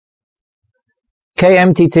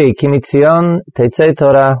KMTT, כי מציון תצא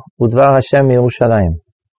תורה ודבר השם מירושלים.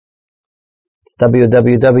 It's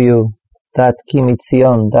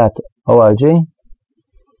www.kimitzion.org.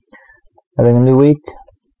 Having a new week.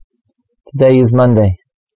 Today is Monday.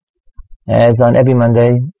 As on every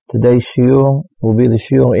Monday, today's shiur will be the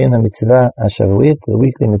shiur in the mitzvah Hashavuit, the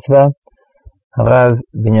weekly mitzvah, Harav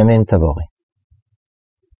Binyamin Tavori.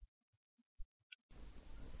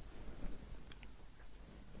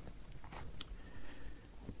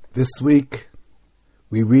 This week,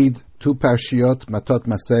 we read two Parshiot Matot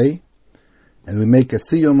Masei, and we make a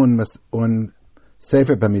siyum on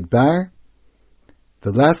Sefer Bamidbar.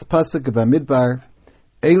 The last pasuk of Bamidbar,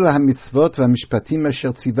 Eila hamitzvot v'hamishpatim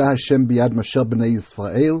asher tziva Hashem biyad Moshe b'nei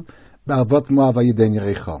Yisrael ba'arvot Moav v'yiden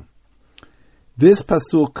Yericho. This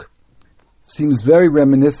pasuk seems very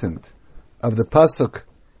reminiscent of the pasuk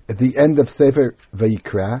at the end of Sefer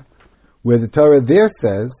Vayikra, where the Torah there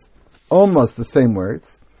says almost the same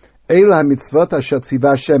words, Eila hamitzvot asher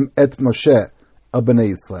tziva Hashem et Moshe al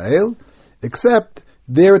b'nei Yisrael, except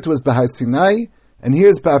there it was B'har Sinai, and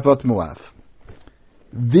here's Ba'arvot Moav.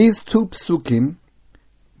 These two psukim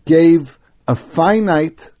gave a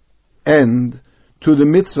finite end to the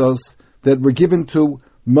mitzvos that were given to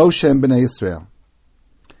Moshe and Bnei Israel.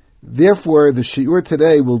 Therefore, the shiur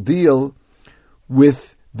today will deal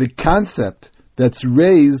with the concept that's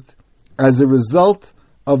raised as a result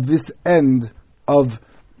of this end of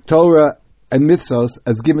Torah and mitzvos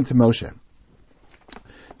as given to Moshe.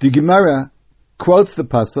 The Gemara quotes the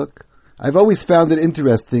pasuk. I've always found it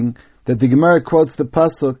interesting that the Gemara quotes the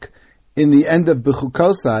pasuk in the end of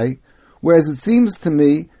Bechukosai, whereas it seems to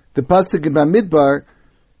me the pasuk in Bamidbar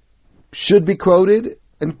should be quoted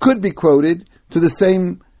and could be quoted to the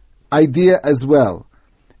same idea as well.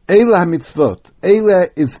 Eila hamitzvot. Eila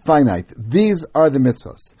is finite. These are the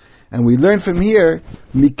mitzvos. And we learn from here,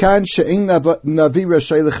 Mikan she'ein navi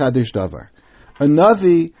rashay l'chadesh davar. A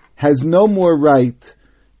navi has no more right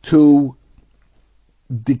to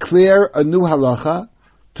declare a new halacha,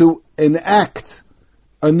 to enact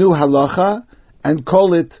a new halacha, and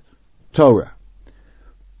call it Torah.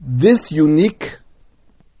 This unique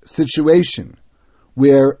situation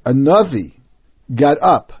where a navi got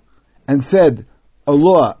up and said a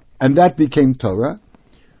law, and that became Torah,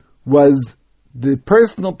 was the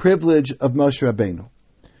personal privilege of Moshe Rabbeinu.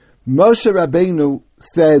 Moshe Rabbeinu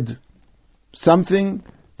said something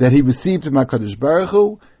that he received from HaKadosh Baruch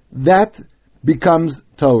Hu, that becomes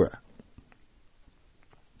Torah.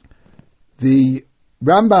 The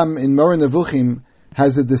Rambam in Moreh Nevuchim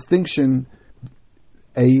has a distinction,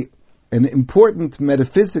 an important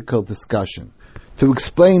metaphysical discussion to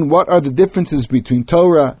explain what are the differences between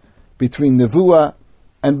Torah, between Nevuah,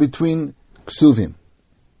 and between Ksuvim.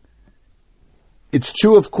 It's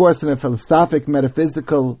true, of course, in a philosophic,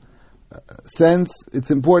 metaphysical sense,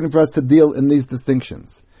 it's important for us to deal in these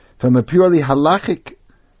distinctions. From a purely halachic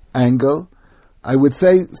angle, I would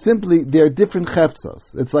say simply they're different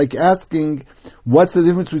cheftzos. It's like asking, what's the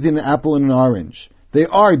difference between an apple and an orange? They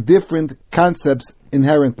are different concepts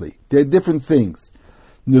inherently. They're different things.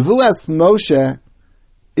 Nevuas Moshe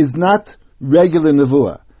is not regular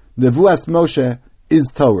Nevuah. Nevuas Moshe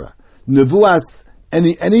is Torah. Nevuas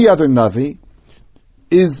any other Navi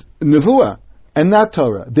is Nevuah and not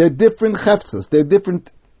Torah. They're different cheftzos. They're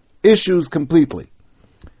different issues completely.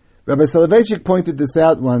 Rabbi Soloveitchik pointed this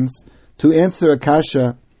out once to answer a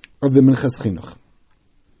kasha of the Minchas Chinuch.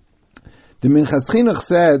 The Minchas Chinuch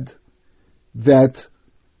said that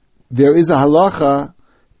there is a halacha,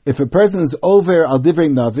 if a person is over al divrei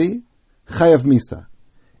navi, chayav misa.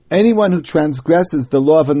 Anyone who transgresses the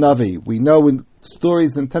law of a navi, we know in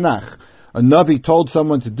stories in Tanakh, a navi told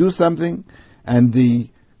someone to do something, and the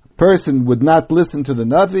person would not listen to the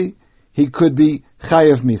navi, he could be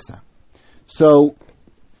chayav misa. So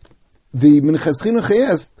the Minchas Chinuch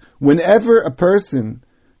asked, whenever a person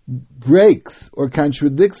breaks or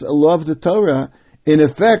contradicts a law of the Torah, in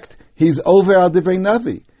effect, he's over al divrei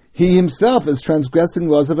navi. He himself is transgressing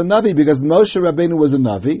laws of a navi, because Moshe Rabbeinu was a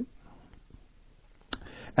navi,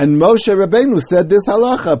 and Moshe Rabbeinu said this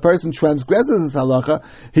halacha, a person transgresses this halacha,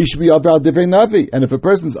 he should be over al divrei navi, and if a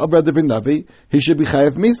person's over al divrei navi, he should be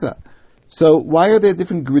chayav misa. So why are there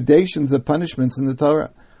different gradations of punishments in the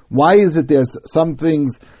Torah? Why is it there's some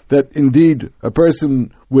things that indeed a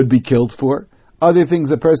person would be killed for, other things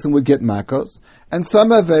a person would get makos, and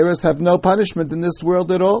some averos have no punishment in this world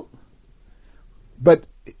at all? But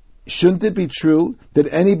shouldn't it be true that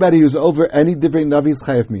anybody who's over any divrei navi is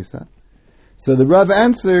chayav misa? So the Rav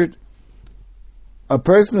answered, a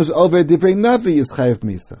person who's over a divrei navi is chayav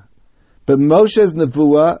misa. But Moshe's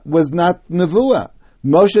nevuah was not nevuah.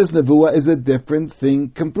 Moshe's Nevuah is a different thing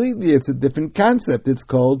completely. It's a different concept. It's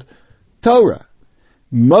called Torah.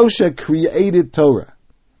 Moshe created Torah.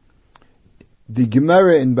 The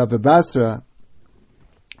Gemara in Bava Basra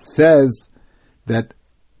says that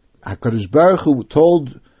HaKadosh Baruch Hu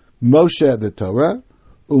told Moshe the Torah,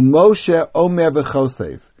 Moshe Omer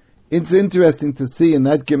v'chosev. It's interesting to see in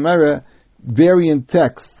that Gemara variant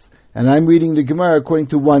texts, and I'm reading the Gemara according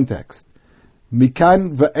to one text.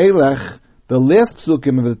 Mikan v'elech, the last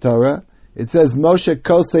psukim of the Torah, it says Moshe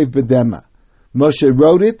kosev bedema. Moshe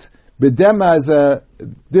wrote it. Bedema is a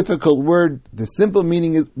difficult word. The simple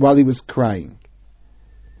meaning is while he was crying.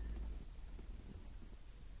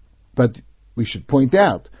 But we should point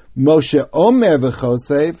out, Moshe Omer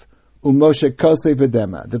v'chosev, Moshe kosev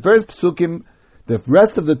bedema. The first psukim, the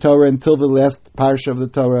rest of the Torah until the last parsha of the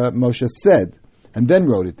Torah, Moshe said, and then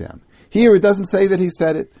wrote it down. Here it doesn't say that he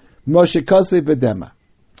said it. Moshe kosev bedema.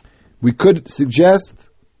 We could suggest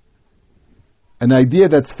an idea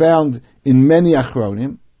that's found in many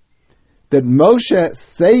Achronim, that Moshe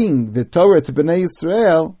saying the Torah to Bnei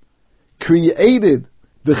Yisrael created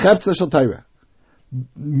the Chefza Shel Torah.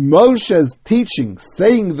 Moshe's teaching,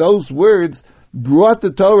 saying those words, brought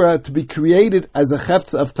the Torah to be created as a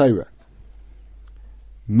Chefza of Torah.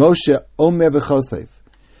 Moshe Omer v'chosev.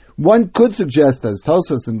 One could suggest, as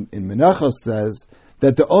Tosfos in Menachos says,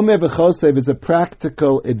 that the Omer v'chosev is a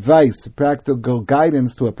practical advice, practical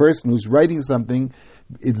guidance to a person who's writing something.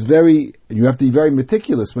 It's you have to be very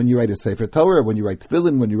meticulous when you write a Sefer Torah, when you write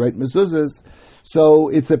Tefillin, when you write mezuzahs. So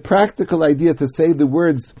it's a practical idea to say the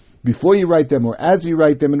words before you write them or as you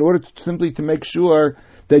write them in order to simply to make sure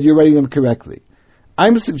that you're writing them correctly.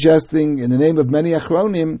 I'm suggesting, in the name of many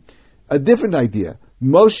Achronim, a different idea.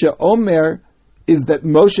 Moshe Omer is that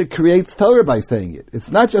Moshe creates Torah by saying it.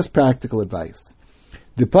 It's not just practical advice.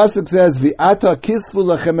 The pasuk says, "V'ata kisvu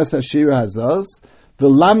lachem es hashira hazos,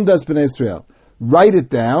 v'lamdas b'nei Israel." Write it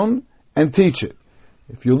down and teach it.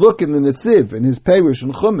 If you look in the Netziv, in his Perush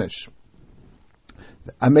and Chumash,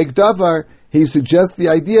 Amek Davar, he suggests the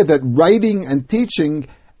idea that writing and teaching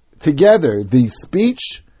together, the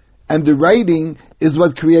speech and the writing, is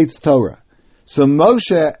what creates Torah. So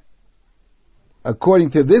Moshe, according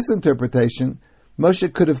to this interpretation,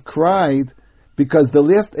 Moshe could have cried because the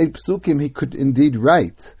last 8 psukim he could indeed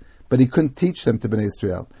write, but he couldn't teach them to Bnei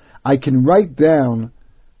Israel. I can write down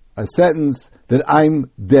a sentence that I'm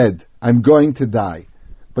dead, I'm going to die,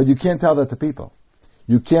 but you can't tell that to people.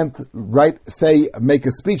 You can't make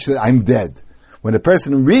a speech that I'm dead. When a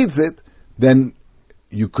person reads it, then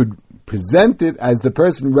you could present it as the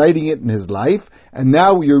person writing it in his life, and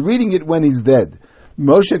now you're reading it when he's dead.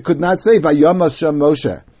 Moshe could not say Vayom Hashem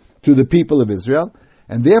Moshe to the people of Israel,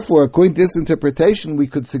 and therefore, according to this interpretation, we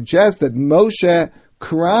could suggest that Moshe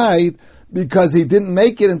cried because he didn't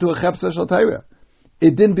make it into a Chefza Shel Torah.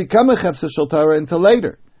 It didn't become a Chefza Shel Torah until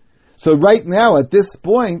later. So right now, at this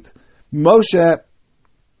point, Moshe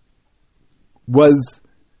was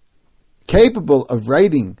capable of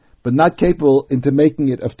writing, but not capable into making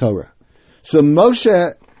it of Torah. So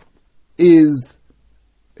Moshe's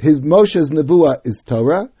Nevuah is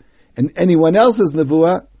Torah, and anyone else's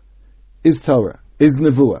Nevuah is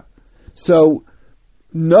Nevuah. So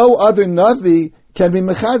no other Navi can be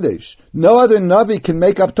Mechadesh. No other Navi can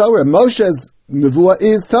make up Torah. Moshe's Nevuah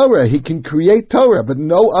is Torah. He can create Torah, but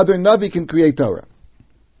no other Navi can create Torah.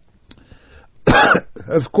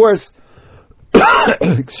 Of course,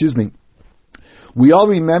 excuse me, we all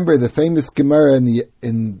remember the famous Gemara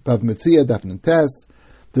in Bav Metzia, Daf Nutes,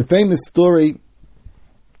 the famous story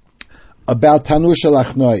about Tanur Shel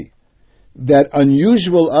Achnoi, that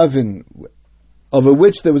unusual oven over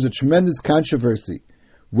which there was a tremendous controversy,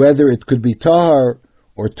 whether it could be tahar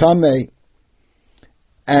or tameh,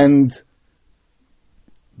 and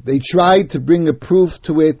they tried to bring a proof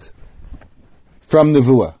to it from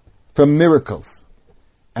Nevuah, from miracles.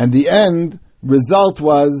 And the end result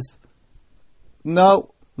was,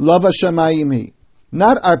 no, Lav Hashamayim hi.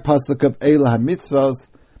 Not our pasuk of Eila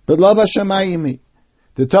HaMitzvos, but Lav Hashamayim hi.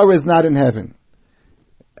 The Torah is not in heaven.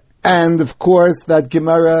 And of course, that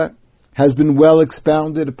Gemara has been well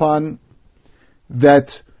expounded upon,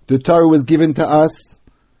 that the Torah was given to us,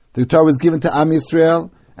 the Torah was given to Am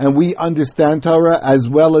Yisrael, and we understand Torah as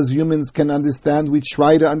well as humans can understand. We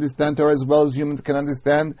try to understand Torah as well as humans can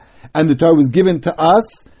understand. And the Torah was given to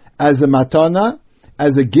us as a matana,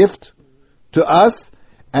 as a gift to us.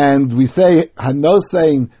 And we say,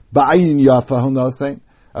 Hanosein ba'ayin yafa hanosein.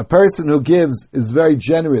 A person who gives is very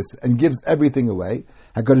generous and gives everything away.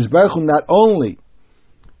 HaKadosh Baruch Hu not only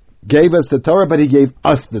gave us the Torah, but He gave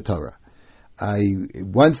us the Torah. I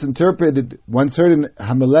once heard a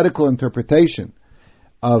homiletical interpretation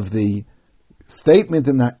of the statement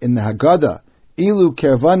in the Haggadah, Ilu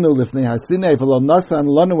kervanu lifnei hasinai v'lo nasan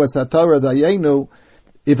lanu haTorah dayenu,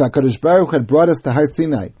 if HaKadosh Baruch had brought us to Har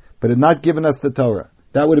Sinai, but had not given us the Torah,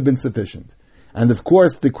 that would have been sufficient. And of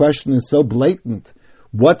course, the question is so blatant.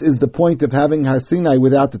 What is the point of having Har Sinai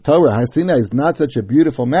without the Torah? Har Sinai is not such a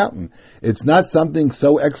beautiful mountain. It's not something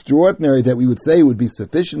so extraordinary that we would say would be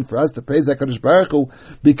sufficient for us to praise HaKadosh Baruch Hu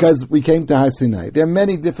because we came to Har Sinai. There are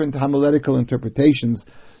many different homiletical interpretations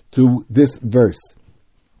to this verse.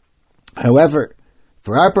 However,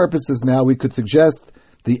 for our purposes now, we could suggest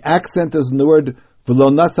the accent is in the word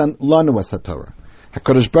V'lo nasan lanu haTorah.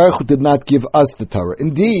 HaKadosh Baruch Hu did not give us the Torah.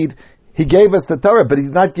 Indeed, He gave us the Torah, but He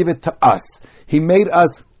did not give it to us. He made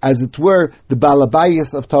us, as it were, the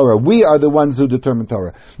balabayas of Torah. We are the ones who determine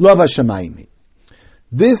Torah. Lo v'shamayim.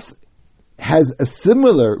 This has a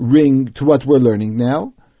similar ring to what we're learning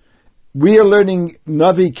now. We are learning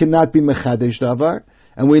Navi cannot be mechadesh davar,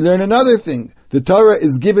 and we learn another thing. The Torah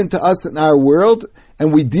is given to us in our world,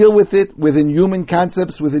 and we deal with it within human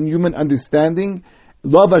concepts, within human understanding.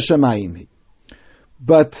 Lo v'shamayim.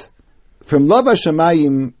 But from Lo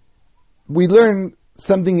v'shamayim, we learn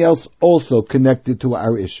something else also connected to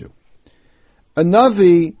our issue. A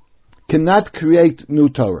Navi cannot create new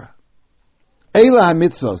Torah. Eila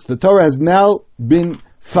ha-mitzvos, the Torah has now been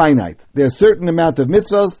finite. There's a certain amount of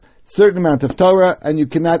mitzvos, certain amount of Torah, and you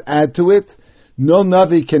cannot add to it. No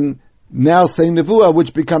Navi can now say Nevuah,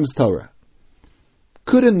 which becomes Torah.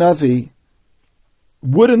 Would a Navi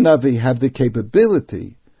have the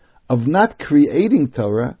capability of not creating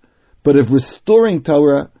Torah, but of restoring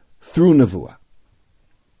Torah through Nevuah?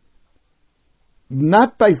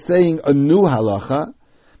 Not by saying a new halacha,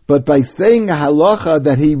 but by saying a halacha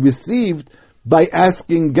that he received by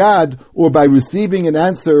asking God or by receiving an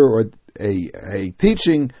answer or a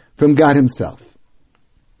teaching from God Himself.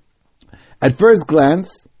 At first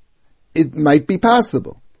glance, it might be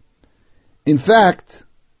possible. In fact,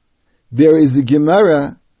 there is a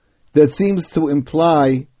Gemara that seems to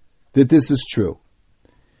imply that this is true.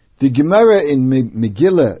 The Gemara in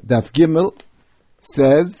Megillah, Daf Gimel,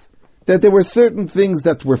 says that there were certain things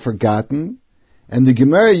that were forgotten, and the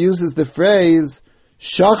Gemara uses the phrase,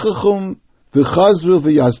 Shachachum v'chazru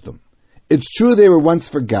v'yazdum. It's true they were once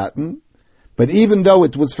forgotten, but even though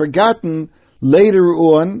it was forgotten, later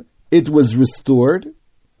on it was restored,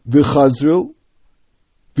 v'chazru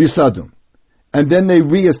v'sadum. And then they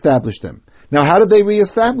re-established them. Now how did they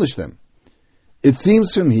re-establish them? It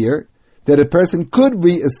seems from here that a person could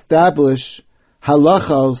re-establish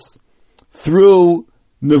halachos through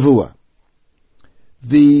Nevuah.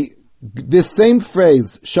 This same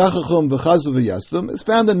phrase, Shachachum v'chazru v'yasdum, is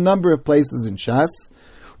found in a number of places in Shas.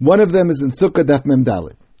 One of them is in Sukkah Daf Mem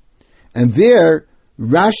Daled. And there,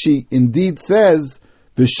 Rashi indeed says,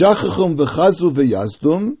 V'shachachum v'chazru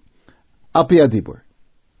v'yasdum al pi hadibur.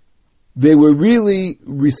 They were really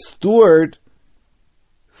restored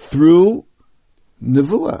through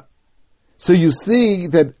Nevuah. So you see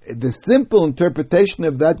that the simple interpretation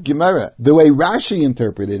of that Gemara, the way Rashi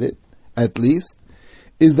interpreted it, at least,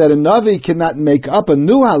 is that a Navi cannot make up a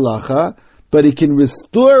new halacha, but he can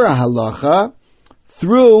restore a halacha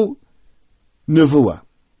through Nevuah.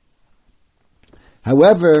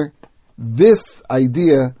 However, this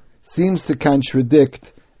idea seems to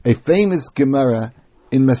contradict a famous Gemara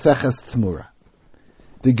in Maseches Tmura.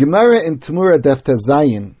 The Gemara in Tmura Daf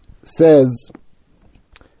Zayin says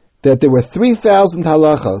that there were 3,000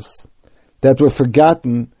 halachos that were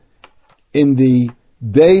forgotten in the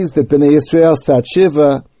days that Bnei Yisrael sat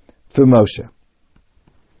Shiva for Moshe.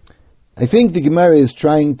 I think the Gemara is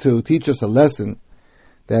trying to teach us a lesson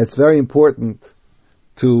that it's very important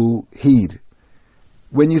to heed.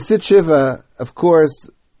 When you sit Shiva, of course,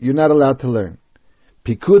 you're not allowed to learn.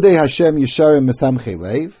 Pikudei Hashem Yesharim Mesamchei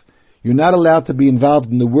Leiv. You're not allowed to be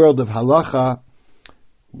involved in the world of halacha.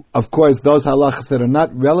 Of course, those halachas that are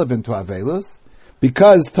not relevant to Avelus,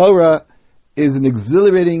 because Torah is an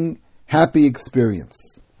exhilarating, happy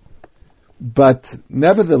experience. But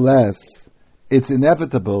nevertheless, it's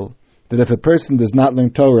inevitable that if a person does not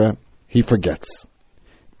learn Torah, he forgets.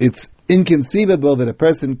 It's inconceivable that a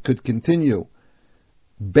person could continue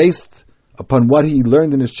based upon what he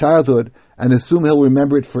learned in his childhood and assume he'll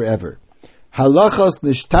remember it forever. Halachos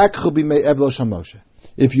nishtakchu b'mei evlo shamoshe.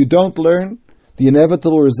 If you don't learn, the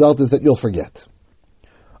inevitable result is that you'll forget.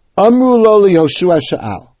 Amru lo Yoshua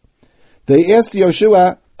sha'al. They asked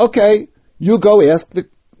Yoshua, okay, you go ask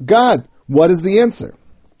God, what is the answer?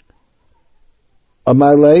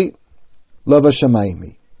 Amalei lava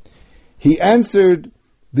shamayimi. He answered,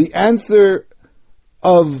 the answer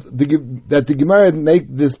that the Gemara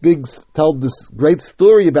tell this great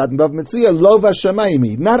story about Bav Metzia, Lov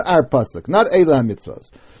HaShamayim, not our pasuk, not Eila HaMitzvos.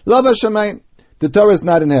 Lov HaShamayim, the Torah is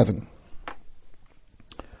not in heaven.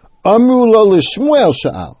 Amru lo l'Shmuel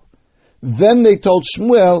sha'al. Then they told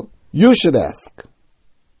Shmuel, you should ask.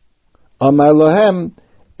 Amar lohem,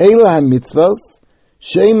 Eila HaMitzvos,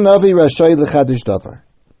 she'im navi rashay l'chadish davar.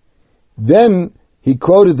 Then he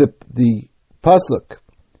quoted the pasuk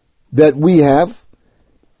that we have.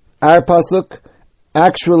 Our pasuk,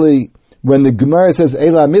 actually, when the Gemara says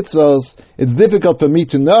Eila Mitzvos, it's difficult for me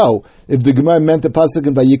to know if the Gemara meant the pasuk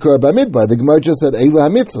in Vayikra or Bamidbar. The Gemara just said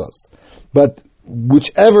Eila Mitzvos. But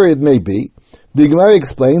whichever it may be, the Gemara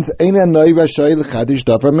explains, Eina Noi Rashay L'Chadish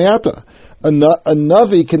Davar Me'ata. A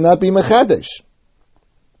Navi cannot be Mechadish.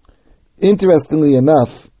 Interestingly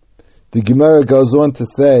enough, the Gemara goes on to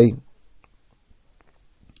say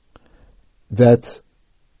that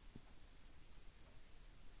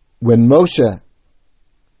when Moshe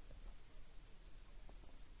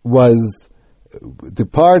was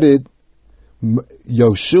departed,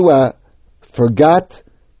 Yoshua forgot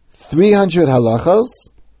 300 halachos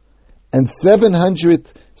and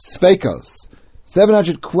 700 sfekos,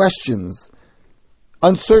 700 questions,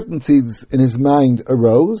 uncertainties in his mind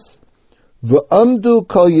arose. V'amdu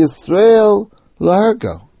kol Yisrael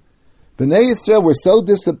lahargo. Bnei Yisrael were so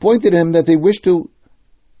disappointed in him that they wished to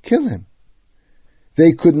kill him.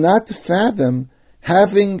 They could not fathom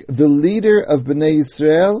having the leader of Bnei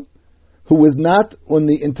Yisrael who was not on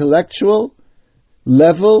the intellectual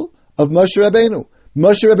level of Moshe Rabbeinu.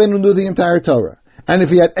 Moshe Rabbeinu knew the entire Torah. And if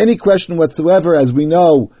he had any question whatsoever, as we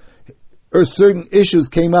know, or certain issues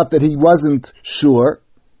came up that he wasn't sure,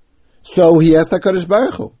 so he asked HaKadosh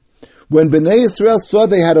Baruch Hu. When Bnei Yisrael saw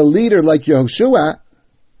they had a leader like Yehoshua,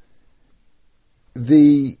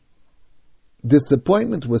 the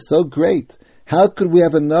disappointment was so great. How could we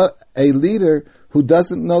have a leader who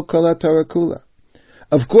doesn't know Kol HaTorah Kula?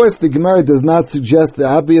 Of course, the Gemara does not suggest the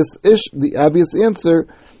obvious answer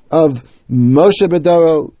of Moshe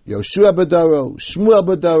Bedaro, Yoshua Bedaro, Shmuel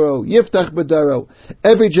Bedaro, Yiftach Bedaro.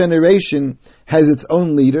 Every generation has its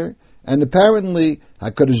own leader, and apparently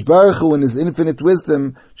HaKadosh Baruch Hu, in His infinite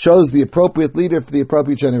wisdom, chose the appropriate leader for the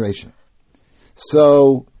appropriate generation.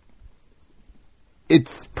 So,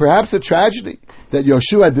 it's perhaps a tragedy that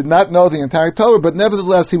Yoshua did not know the entire Torah, but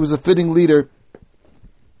nevertheless he was a fitting leader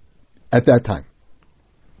at that time.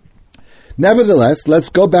 Nevertheless, let's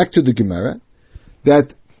go back to the Gemara,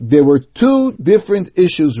 that there were two different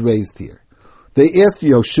issues raised here. They asked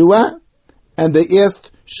Yoshua, and they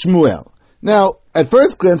asked Shmuel. Now, at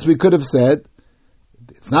first glance we could have said,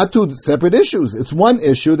 it's not two separate issues, it's one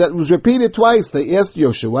issue that was repeated twice. They asked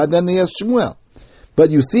Yoshua, and then they asked Shmuel. But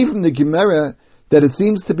you see from the Gemara that it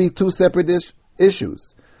seems to be two separate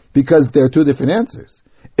issues, because there are two different answers.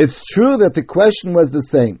 It's true that the question was the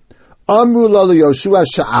same. Amru lo Yoshua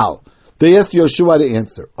sha'al. They asked Yoshua to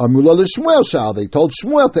answer. Amru lo Shmuel sha'al. They told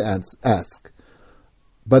Shmuel to ask.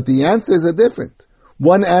 But the answers are different.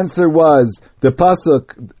 One answer was the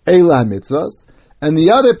pasuk Eila Mitzvos, and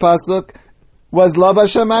the other pasuk was Lov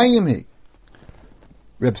HaShamayim.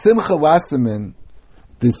 Reb Simcha Wasserman,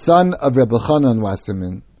 the son of Reb Elchanan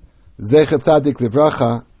Wasserman, Zecher Tzadik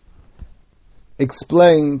Livracha,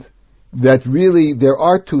 explained that really there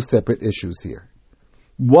are two separate issues here.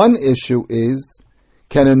 One issue is,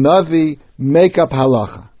 can a Navi make up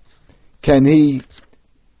halacha? Can he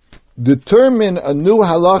determine a new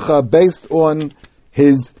halacha based on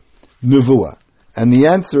his nevuah? And the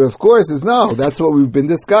answer, of course, is no. That's what we've been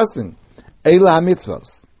discussing. Eila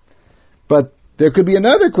HaMitzvos. But there could be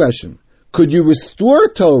another question. Could you restore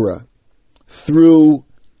Torah through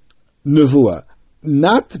nevuah?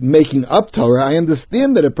 Not making up Torah. I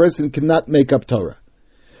understand that a person cannot make up Torah.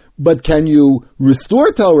 But can you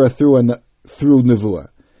restore Torah through nevuah?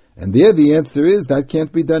 And there the answer is that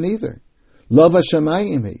can't be done either. Lov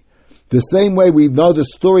HaShamayim. The same way we know the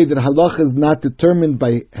story that halacha is not determined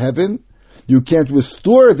by heaven, you can't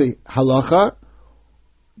restore the halacha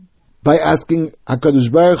by asking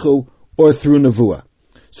HaKadosh Baruch Hu or through nevuah.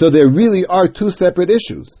 So there really are two separate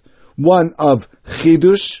issues. One of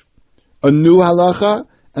chidush, a new halacha,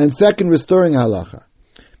 and second, restoring halacha.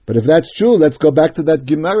 But if that's true, let's go back to that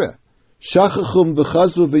Gemara. Shachachum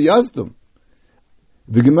v'chazu v'yazdum.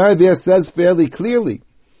 The Gemara there says fairly clearly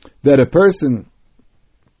that a person,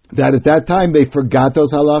 that at that time they forgot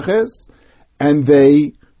those halachas and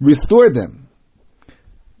they restored them.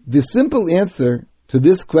 The simple answer to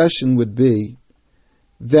this question would be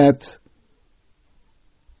that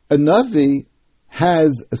a Navi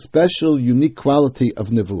has a special, unique quality of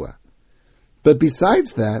nevuah. But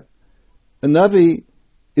besides that, a Navi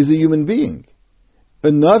is a human being. a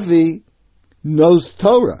Navi knows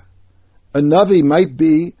Torah. A Navi might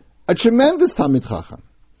be a tremendous Talmid Chacham.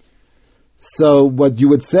 So what you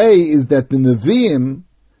would say is that the Nevi'im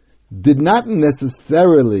did not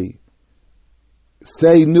necessarily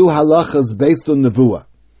say new halachas based on Nevuah.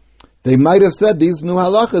 They might have said these new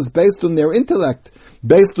halachas based on their intellect,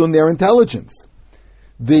 based on their intelligence.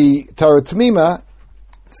 The Torah Tmima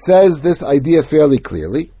says this idea fairly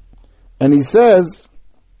clearly, and he says,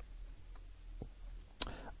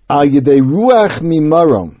 Al Yedei Ruach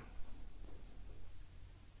Mimarom,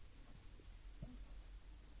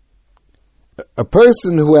 a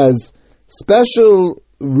person who has special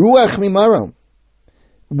Ruach Mimarom,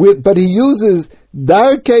 but he uses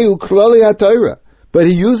Darkei Uklali HaTorah, but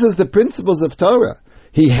he uses the principles of Torah.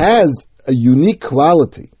 He has a unique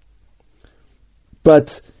quality.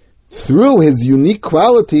 But through his unique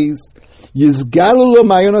qualities, Yizgalu lo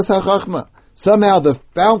Mayonos HaChachma, somehow the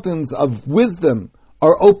fountains of wisdom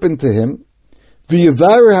are open to him.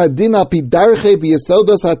 V'yivar hadin al pi darchei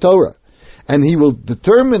v'yesodos HaTorah, and he will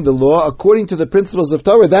determine the law according to the principles of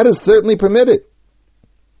Torah. That is certainly permitted.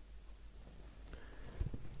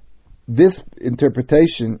 This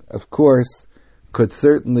interpretation, of course, could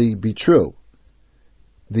certainly be true.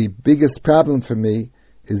 The biggest problem for me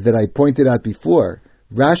is that I pointed out before,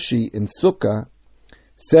 Rashi in Sukkah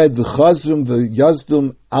said, V'chazum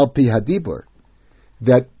v'yazdum al pi hadibur,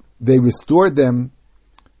 that they restored them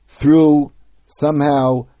through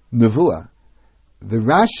somehow nevuah. The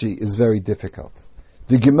Rashi is very difficult.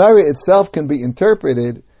 The Gemara itself can be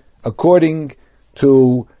interpreted according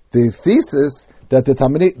to the thesis that the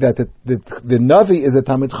Navi is a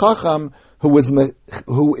Talmid Chacham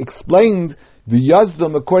who explained the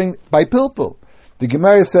Yazdum according by Pilpul. The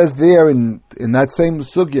Gemara says there in that same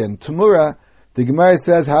sugya in Tumura, the Gemara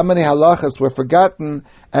says how many halachas were forgotten,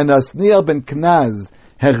 and Asniel ben Knaz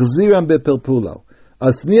hechziram bepilpulo.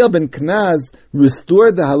 Asniel ben Knaz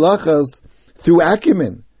restored the halachas through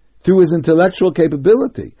acumen, through his intellectual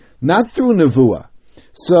capability, not through nevuah.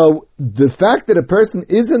 So the fact that a person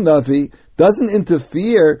is a Navi doesn't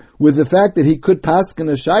interfere with the fact that he could paskin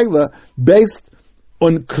a shayla based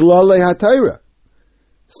on klalei haTorah.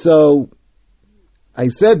 So I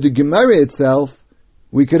said the Gemara itself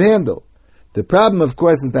we could handle. The problem, of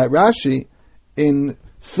course, is that Rashi in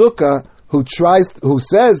Sukkah who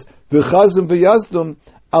says v'chazim v'yazdum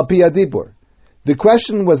al pi hadibur. The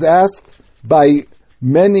question was asked by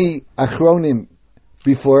many achronim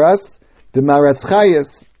before us. The Maratz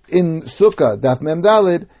Chayes in Sukkah Daf Mem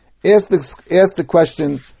Daled asked the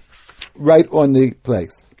question right on the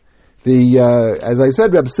place. As I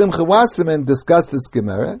said, Reb Simcha Wasserman discussed this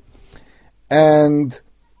Gemara, and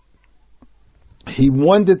he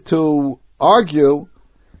wanted to argue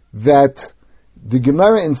that the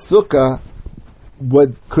Gemara in Sukkah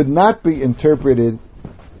could not be interpreted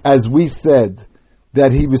as we said,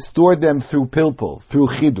 that he restored them through pilpul, through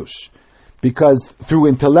chidush, because through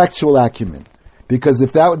intellectual acumen. Because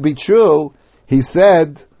if that would be true, he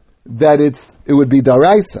said that it would be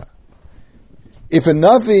daraisa. If a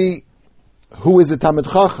Navi, who is a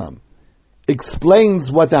Talmid Chacham,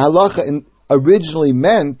 explains what the halacha originally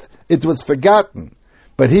meant, it was forgotten.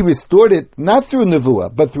 But he restored it not through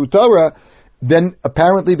Nevuah, but through Torah, then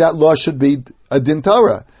apparently that law should be a din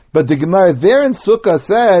Torah. But the Gemara there in Sukkah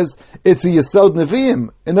says it's a Yesod Nevi'im.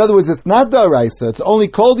 In other words, it's not daraisa, it's only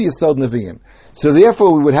called Yesod Nevi'im. So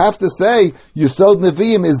therefore we would have to say Yesod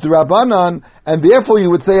Nevi'im is the Rabbanan, and therefore you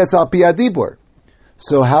would say it's Al Pi Hadibur.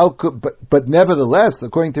 So but nevertheless,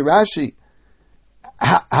 according to Rashi,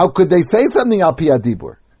 how could they say something Al Pi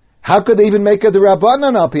Hadibur? How could they even make a the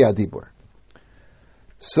Rabbanan Al Pi Hadibur?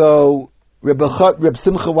 So Reb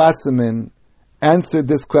Simcha Wasserman answered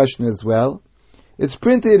this question as well. It's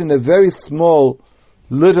printed in a very small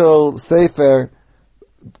little sefer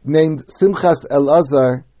named Simchas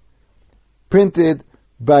El-Azhar, printed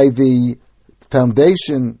by the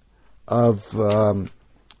foundation of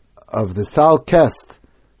the Sal Kest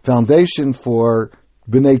Foundation for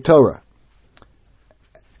B'nai Torah.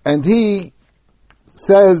 And he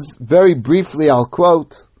says very briefly, I'll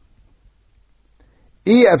quote,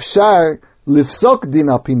 I efshar lifsok din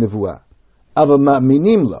al pi nevuah, ava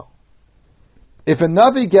ma'minim lo. If a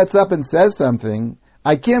Navi gets up and says something,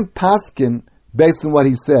 I can't paskin based on what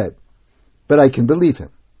he said, but I can believe him.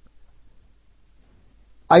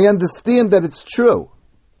 I understand that it's true.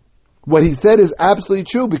 What he said is absolutely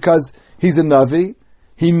true because he's a Navi,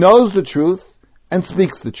 he knows the truth, and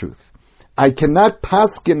speaks the truth. I cannot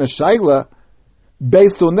paskin a shayla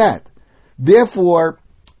based on that. Therefore,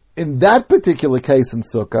 in that particular case in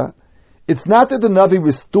Sukkah, it's not that the Navi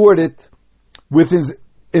restored it with his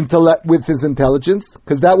intelligence,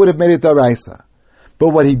 because that would have made it daraisa. But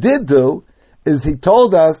what he did do is he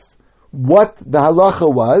told us what the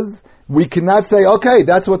halacha was. We cannot say, okay,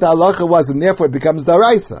 that's what the halacha was, and therefore it becomes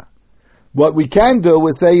daraisa. What we can do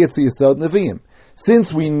is say it's the Yesod Nevi'im.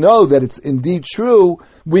 Since we know that it's indeed true,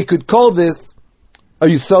 we could call this a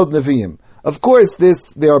Yesod Nevi'im. Of course,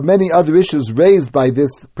 there are many other issues raised by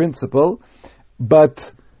this principle,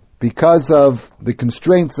 but because of the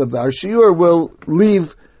constraints of our shiur, we'll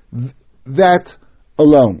leave that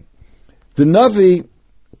alone. The Navi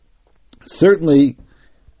certainly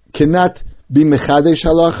cannot be mechadesh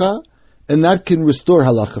halacha, and that can restore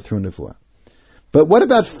halacha through nevuah. But what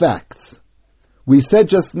about facts? We said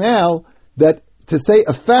just now that to say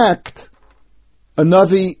a fact, a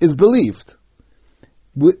Navi is believed.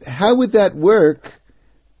 How would that work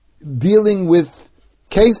dealing with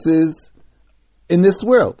cases in this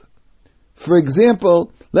world? For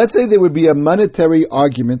example, let's say there would be a monetary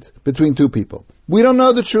argument between two people. We don't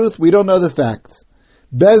know the truth, we don't know the facts.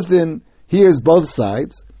 Beis Din hears both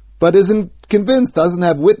sides, but isn't convinced, doesn't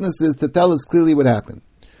have witnesses to tell us clearly what happened.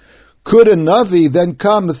 Could a Navi then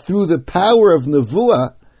come through the power of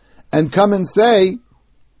Nevuah and come and say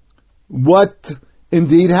what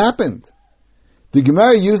indeed happened? The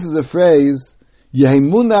Gemara uses the phrase,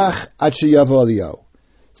 Yehimunach ad sheyavo Eliyahu.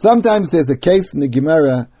 Sometimes there's a case in the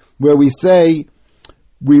Gemara where we say,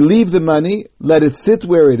 we leave the money, let it sit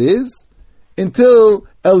where it is, until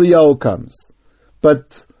Eliyahu comes.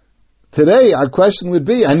 But today our question would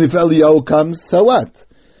be, and if Eliyahu comes, so what?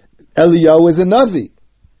 Eliyahu is a Navi.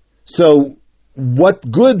 So what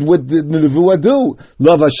good would the Nevuah do?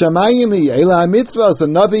 Lav hashamayim ela mitzvah. So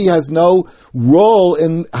Navi has no role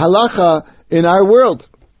in halacha in our world.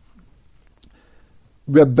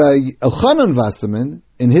 Rabbi Elchanan Wasserman,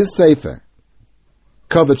 in his Sefer,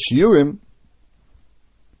 Kavod Shiurim,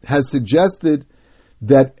 has suggested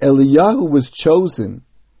that Eliyahu was chosen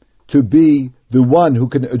to be the one who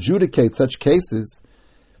can adjudicate such cases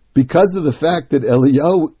because of the fact that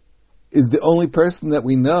Eliyahu is the only person that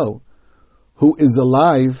we know who is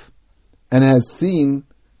alive and has seen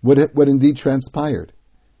what indeed transpired.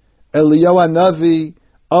 Eliyahu Navi,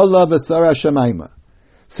 Allah v'sara shamayma.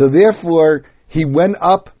 So therefore, he went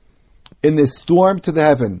up in this storm to the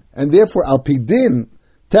heaven, and therefore, al pidin,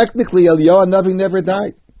 technically Eliyahu Navi never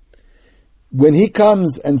died. When he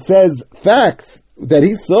comes and says facts that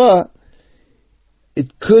he saw,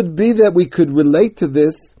 it could be that we could relate to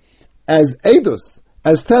this as edus,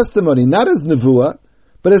 as testimony, not as nevuah,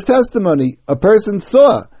 but as testimony. A person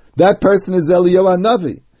saw. That person is Eliyahu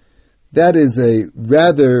Navi. That is a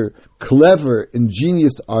rather clever,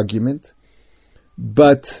 ingenious argument,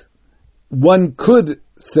 but one could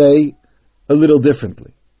say a little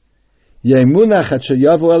differently. Yemunach ad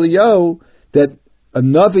sheyavo Eliyahu, that a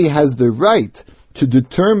Navi has the right to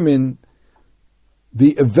determine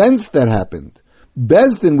the events that happened.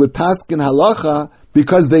 Beis Din would paskin halacha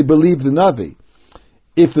because they believe the Navi.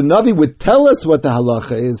 If the Navi would tell us what the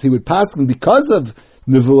halacha is, he would paskin because of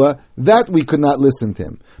nevuah, that we could not listen to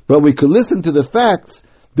him. But we could listen to the facts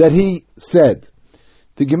that he said.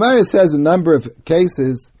 The Gemara says a number of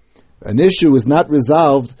cases, an issue is not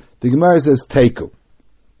resolved, the Gemara says teiku.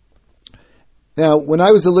 Now, when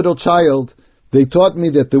I was a little child, they taught me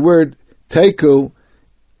that the word teiku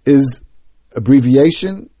is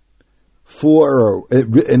abbreviation for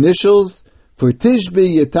initials for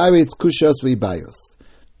Tishbi Yetaretz Kushos V'Bayos.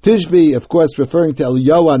 Tishbi, of course, referring to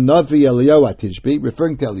Eliyahu Navi, Eliyahu Tishbi,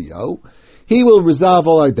 referring to Eliyahu. He will resolve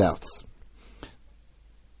all our doubts.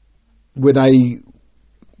 When I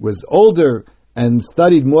was older and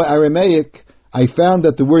studied more Aramaic, I found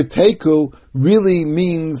that the word teiku really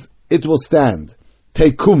means it will stand.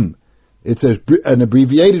 Teikum. It's an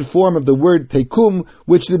abbreviated form of the word teikum,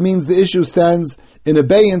 which means the issue stands in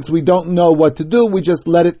abeyance. We don't know what to do. We just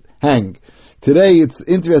let it hang. Today, it's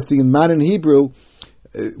interesting in modern Hebrew,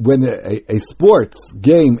 when a sports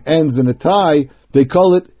game ends in a tie, they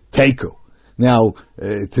call it teiku. Now,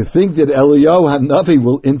 to think that Eliyahu Hanavi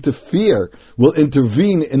will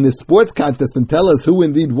intervene in the sports contest and tell us who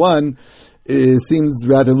indeed won, seems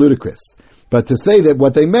rather ludicrous. But to say that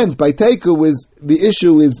what they meant by teiku is the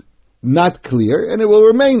issue is not clear, and it will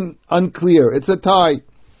remain unclear. It's a tie.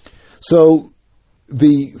 So,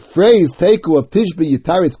 the phrase teiku of Tishbi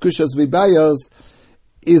Yitaretz Kushos V'Bayos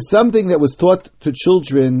is something that was taught to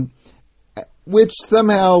children, which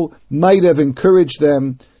somehow might have encouraged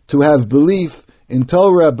them to have belief in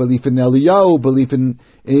Torah, belief in Eliyahu, belief in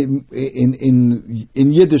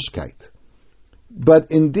Yiddishkeit. But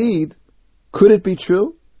indeed, could it be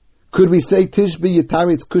true? Could we say Tishbi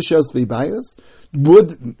Yitaretz Kushos V'Bayos?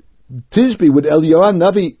 Would Eliyahu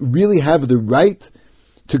Navi really have the right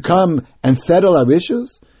to come and settle our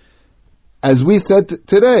issues? as we said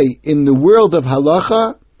today, in the world of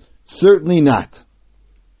halacha, certainly not.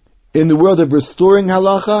 In the world of restoring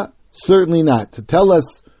halacha, certainly not. To tell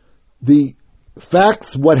us the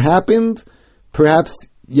facts, what happened, perhaps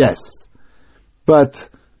yes. But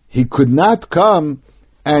he could not come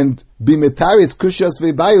and be metaritz kushas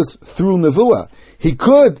vebayus through nevuah. He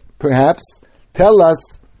could, perhaps, tell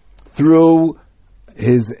us through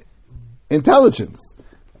his intelligence.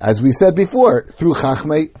 As we said before, through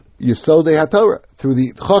Chachmei Yesodei HaTorah, through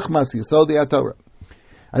the Chochmas Yesodei HaTorah.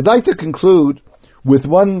 I'd like to conclude with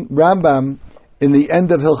one Rambam in the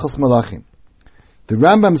end of Hilchos Malachim. The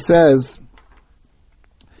Rambam says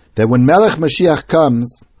that when Melech Mashiach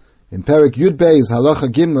comes, in Perek Yud Beis Halacha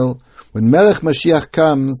Gimel, when Melech Mashiach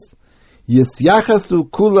comes, Yisyachasu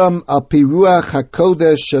kulam al pi ruach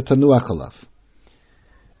hakodesh shetanuach alav.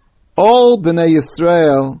 All Bnei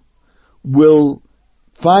Yisrael will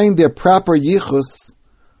find their proper yichus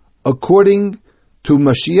according to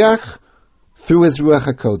Mashiach through his Ruach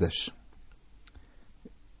HaKodesh.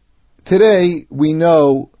 Today, we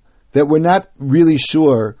know that we're not really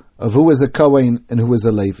sure of who is a Kohen and who is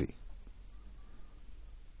a Levi.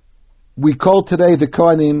 We call today the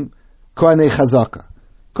Kohanim Kohanei Chazaka.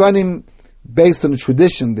 Kohanim based on the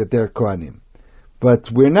tradition that they're Kohanim.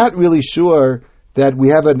 But we're not really sure that we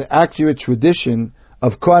have an accurate tradition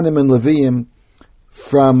of Kohanim and Leviim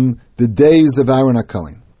from the days of Aaron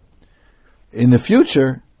HaKohen. In the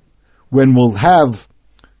future, when we'll have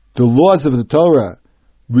the laws of the Torah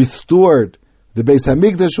restored, the Beis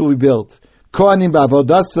HaMikdash will be built, Kohanim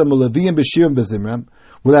ba'avodasam, Leviim b'shirim b'zimram,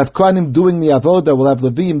 we'll have Kohanim doing the avoda, we'll have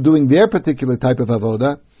Leviim doing their particular type of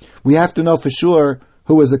avoda. We have to know for sure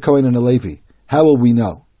who is a Kohen and a Levi. How will we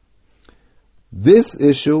know? This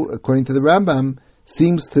issue, according to the Rambam,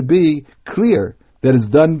 seems to be clear that it's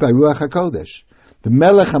done by Ruach HaKodesh. The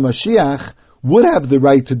Melech HaMashiach would have the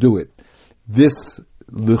right to do it. This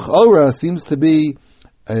L'chora seems to be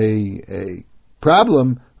a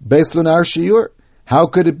problem based on our shiur. How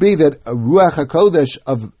could it be that a Ruach HaKodesh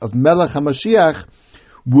of Melech HaMashiach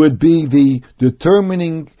would be the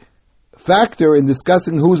determining factor in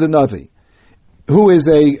discussing who's a Navi, who is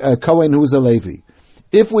a Kohen, who's a Levi?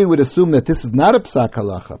 If we would assume that this is not a psak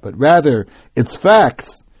halacha, but rather it's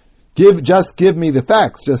facts, just give me the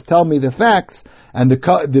facts, just tell me the facts, and the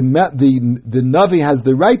Navi has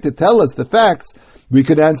the right to tell us the facts, we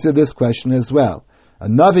could answer this question as well. A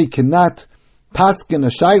Navi cannot paskin a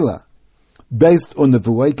shaila based on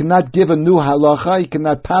nevuah. He cannot give a new halacha. He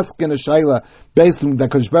cannot paskin a shaila based on that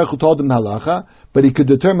Kadosh Baruch Hu told him halacha, but he could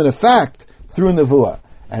determine a fact through nevuah.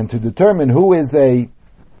 And to determine who is a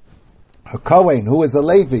Kohen, who is a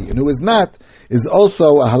Levi, and who is not, is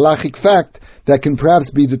also a halachic fact that can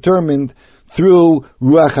perhaps be determined through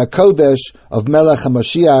Ruach HaKodesh of Melech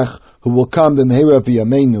HaMashiach, who will come b'mehera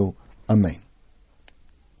v'yameinu. Amen.